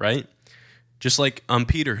fulfilled, right? Just like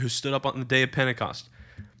Peter, who stood up on the day of Pentecost.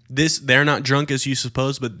 They're not drunk as you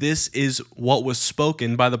suppose, but this is what was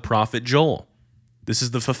spoken by the prophet Joel. This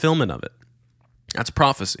is the fulfillment of it. That's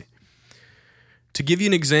prophecy. To give you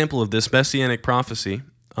an example of this messianic prophecy,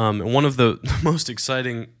 one of the most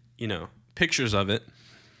exciting, pictures of it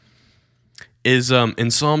is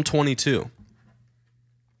in Psalm 22.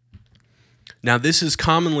 Now, this is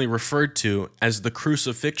commonly referred to as the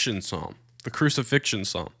crucifixion psalm. The crucifixion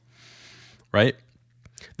psalm, right?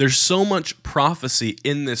 There's so much prophecy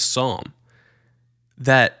in this psalm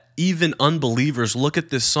that even unbelievers look at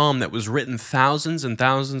this psalm that was written thousands and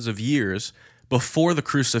thousands of years before the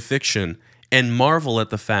crucifixion and marvel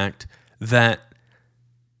at the fact that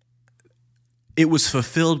it was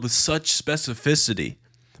fulfilled with such specificity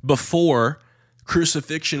before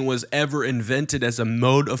crucifixion was ever invented as a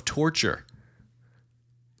mode of torture.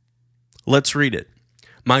 Let's read it.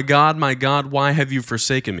 My God, why have you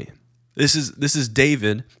forsaken me? This is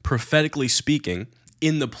David prophetically speaking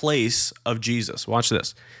in the place of Jesus. Watch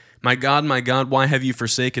this. My God, why have you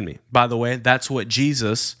forsaken me? By the way, that's what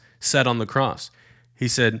Jesus said on the cross. He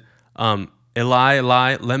said, Eli,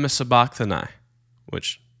 Eli, lema sabachthani,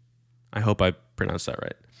 which I hope I pronounced that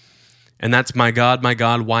right. And that's my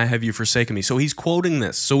God, why have you forsaken me? So he's quoting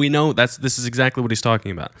this. So we know this is exactly what he's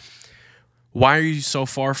talking about. Why are you so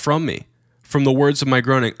far from me? From the words of my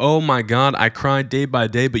groaning, oh my God, I cried day by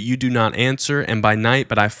day, but you do not answer, and by night,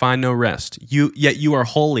 but I find no rest. Yet you are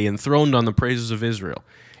holy, enthroned on the praises of Israel.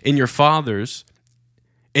 In you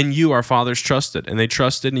our fathers trusted, and they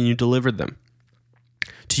trusted, and you delivered them.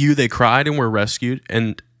 To you they cried and were rescued,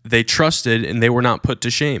 and they trusted, and they were not put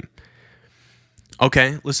to shame.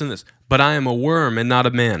 Okay, listen to this. But I am a worm and not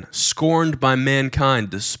a man, scorned by mankind,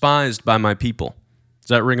 despised by my people.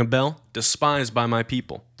 Does that ring a bell? Despised by my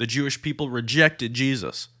people. The Jewish people rejected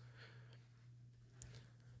Jesus.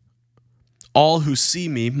 All who see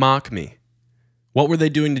me mock me. What were they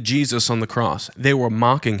doing to Jesus on the cross? They were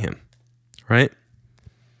mocking him, right?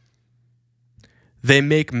 They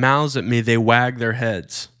make mouths at me, they wag their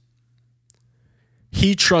heads.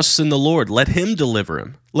 He trusts in the Lord. Let him deliver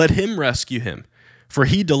him. Let him rescue him, for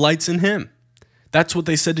he delights in him. That's what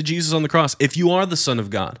they said to Jesus on the cross. If you are the Son of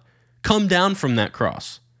God, come down from that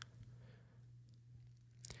cross.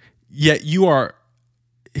 Yet you are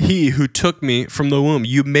he who took me from the womb.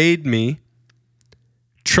 You made me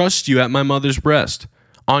trust you at my mother's breast.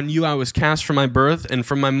 On you I was cast from my birth, and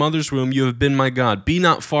from my mother's womb you have been my God. Be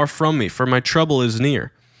not far from me, for my trouble is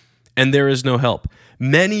near, and there is no help.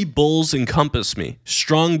 Many bulls encompass me.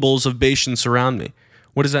 Strong bulls of Bashan surround me.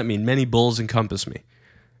 What does that mean? Many bulls encompass me.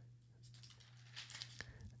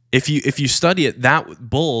 If you study it, that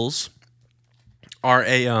bulls are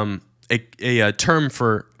a term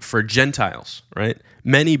for Gentiles, right?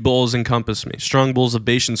 Many bulls encompass me. Strong bulls of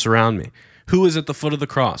Bashan surround me. Who is at the foot of the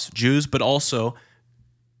cross? Jews, but also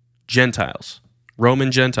Gentiles,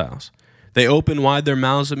 Roman Gentiles. They open wide their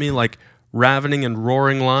mouths at me like ravening and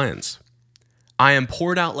roaring lions. I am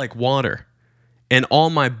poured out like water, and all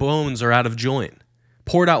my bones are out of joint.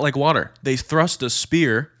 Poured out like water. They thrust a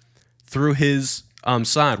spear through his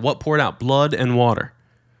side. What poured out? Blood and water.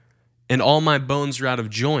 And all my bones are out of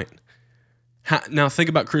joint. Now think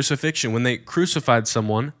about crucifixion. When they crucified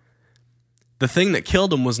someone, the thing that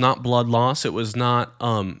killed him was not blood loss. It was not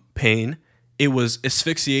pain. It was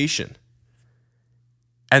asphyxiation.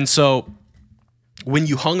 And so when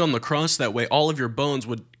you hung on the cross that way, all of your bones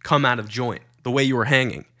would come out of joint the way you were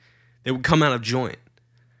hanging. They would come out of joint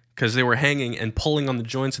because they were hanging and pulling on the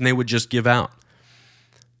joints, and they would just give out.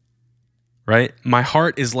 Right? My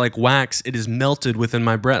heart is like wax. It is melted within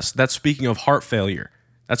my breast. That's speaking of heart failure.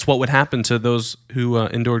 That's what would happen to those who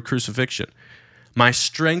endured crucifixion. My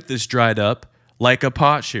strength is dried up like a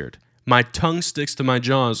potsherd. My tongue sticks to my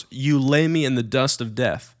jaws. You lay me in the dust of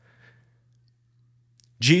death.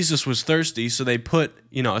 Jesus was thirsty, so they put,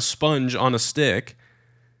 a sponge on a stick.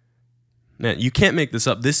 Man, you can't make this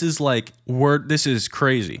up. This is this is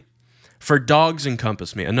crazy. For dogs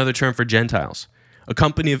encompass me, another term for Gentiles. A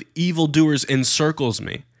company of evildoers encircles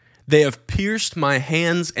me. They have pierced my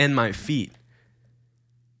hands and my feet.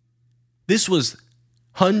 This was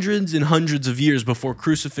hundreds and hundreds of years before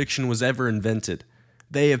crucifixion was ever invented.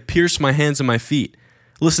 They have pierced my hands and my feet.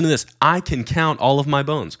 Listen to this. I can count all of my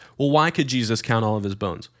bones. Well, why could Jesus count all of his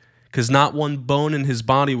bones? Because not one bone in his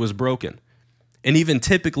body was broken. And even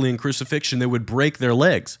typically in crucifixion, they would break their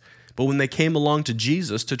legs. But when they came along to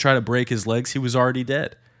Jesus to try to break his legs, he was already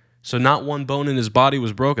dead. So not one bone in his body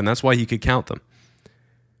was broken. That's why he could count them.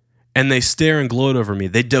 And they stare and gloat over me.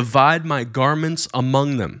 They divide my garments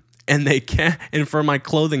among them. And for my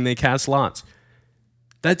clothing, they cast lots.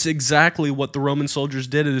 That's exactly what the Roman soldiers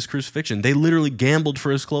did at his crucifixion. They literally gambled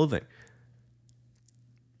for his clothing.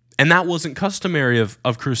 And that wasn't customary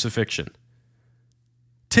of crucifixion.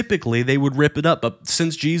 Typically, they would rip it up, but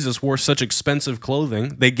since Jesus wore such expensive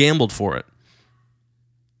clothing, they gambled for it.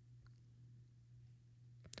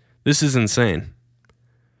 This is insane.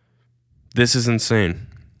 This is insane.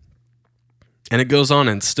 And it goes on,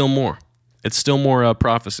 and it's still more. It's still more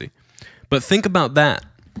prophecy. But think about that.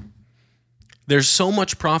 There's so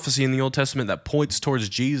much prophecy in the Old Testament that points towards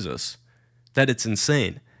Jesus that it's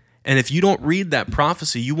insane. And if you don't read that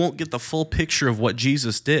prophecy, you won't get the full picture of what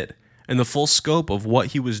Jesus did and the full scope of what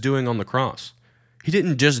he was doing on the cross. He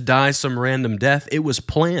didn't just die some random death. It was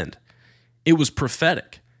planned. It was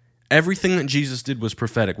prophetic. Everything that Jesus did was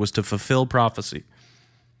prophetic, was to fulfill prophecy.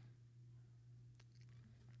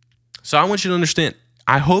 So I want you to understand,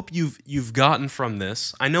 I hope you've gotten from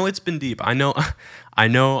this. I know it's been deep. I know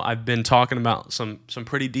I've been talking about some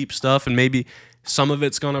pretty deep stuff, and maybe some of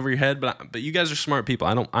it's gone over your head, but you guys are smart people.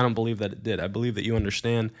 I don't believe that it did. I believe that you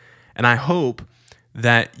understand, and I hope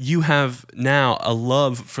that you have now a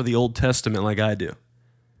love for the Old Testament like I do.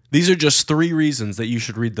 These are just 3 reasons that you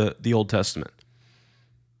should read the Old Testament.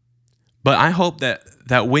 But I hope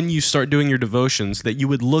that when you start doing your devotions, that you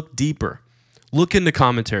would look deeper. Look into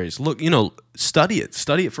commentaries. Study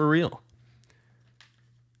it for real.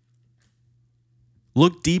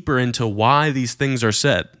 Look deeper into why these things are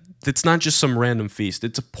said. It's not just some random feast.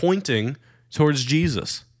 It's pointing towards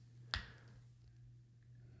Jesus.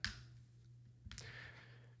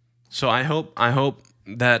 So I hope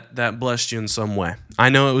that blessed you in some way. I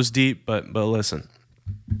know it was deep, but listen.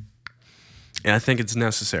 And I think it's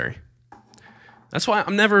necessary. That's why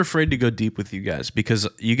I'm never afraid to go deep with you guys, because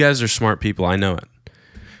you guys are smart people. I know it.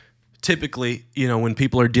 Typically, when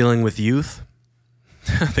people are dealing with youth,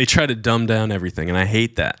 they try to dumb down everything, and I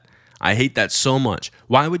hate that. I hate that so much.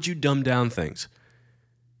 Why would you dumb down things?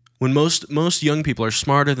 When most young people are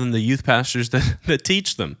smarter than the youth pastors that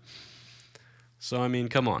teach them. So,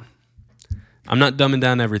 come on. I'm not dumbing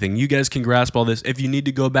down everything. You guys can grasp all this. If you need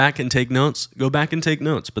to go back and take notes, go back and take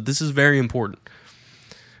notes. But this is very important.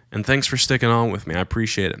 And thanks for sticking on with me. I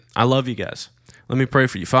appreciate it. I love you guys. Let me pray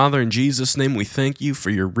for you. Father, in Jesus' name, we thank you for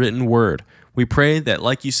your written word. We pray that,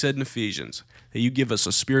 like you said in Ephesians, that you give us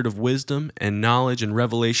a spirit of wisdom and knowledge and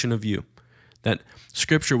revelation of you, that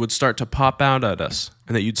Scripture would start to pop out at us,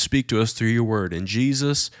 and that you'd speak to us through your word. In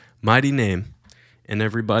Jesus' mighty name. And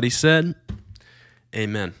everybody said,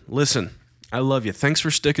 amen. Listen, I love you. Thanks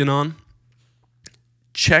for sticking on.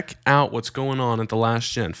 Check out what's going on at the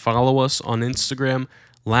Last Gen. Follow us on Instagram,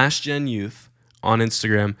 Last Gen Youth on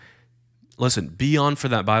Instagram. Listen, be on for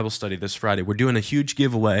that Bible study this Friday. We're doing a huge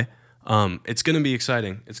giveaway. It's going to be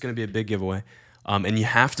exciting. It's going to be a big giveaway. And you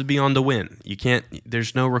have to be on to win.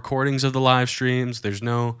 There's no recordings of the live streams. There's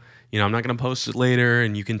no, I'm not going to post it later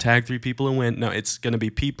and you can tag 3 people and win. No, it's going to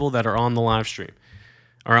be people that are on the live stream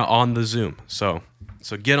or on the Zoom. So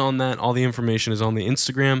get on that. All the information is on the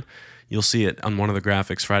Instagram. You'll see it on one of the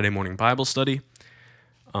graphics, Friday morning Bible study.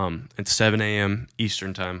 At 7 a.m.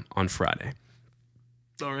 Eastern time on Friday.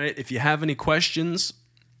 All right, if you have any questions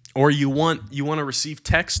Or you want to receive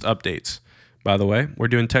text updates. By the way, we're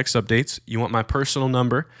doing text updates. You want my personal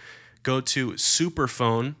number? Go to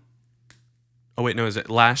Superphone. Oh wait, no, is it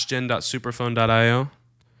lastgen.superphone.io? Let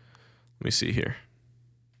me see here.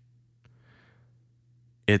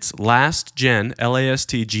 It's lastgen,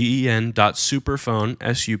 lastgen.superphone,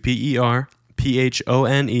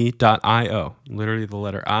 superphone.io. Literally the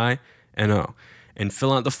letter I and O. And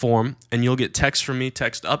fill out the form, and you'll get text from me,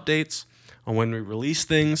 text updates on when we release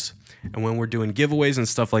things and when we're doing giveaways and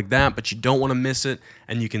stuff like that, but you don't want to miss it,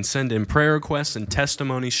 and you can send in prayer requests and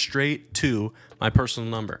testimonies straight to my personal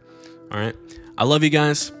number. All right? I love you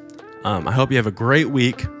guys. I hope you have a great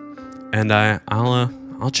week, and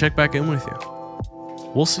I'll check back in with you.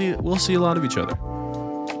 We'll see a lot of each other.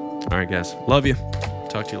 All right, guys. Love you.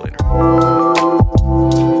 Talk to you later.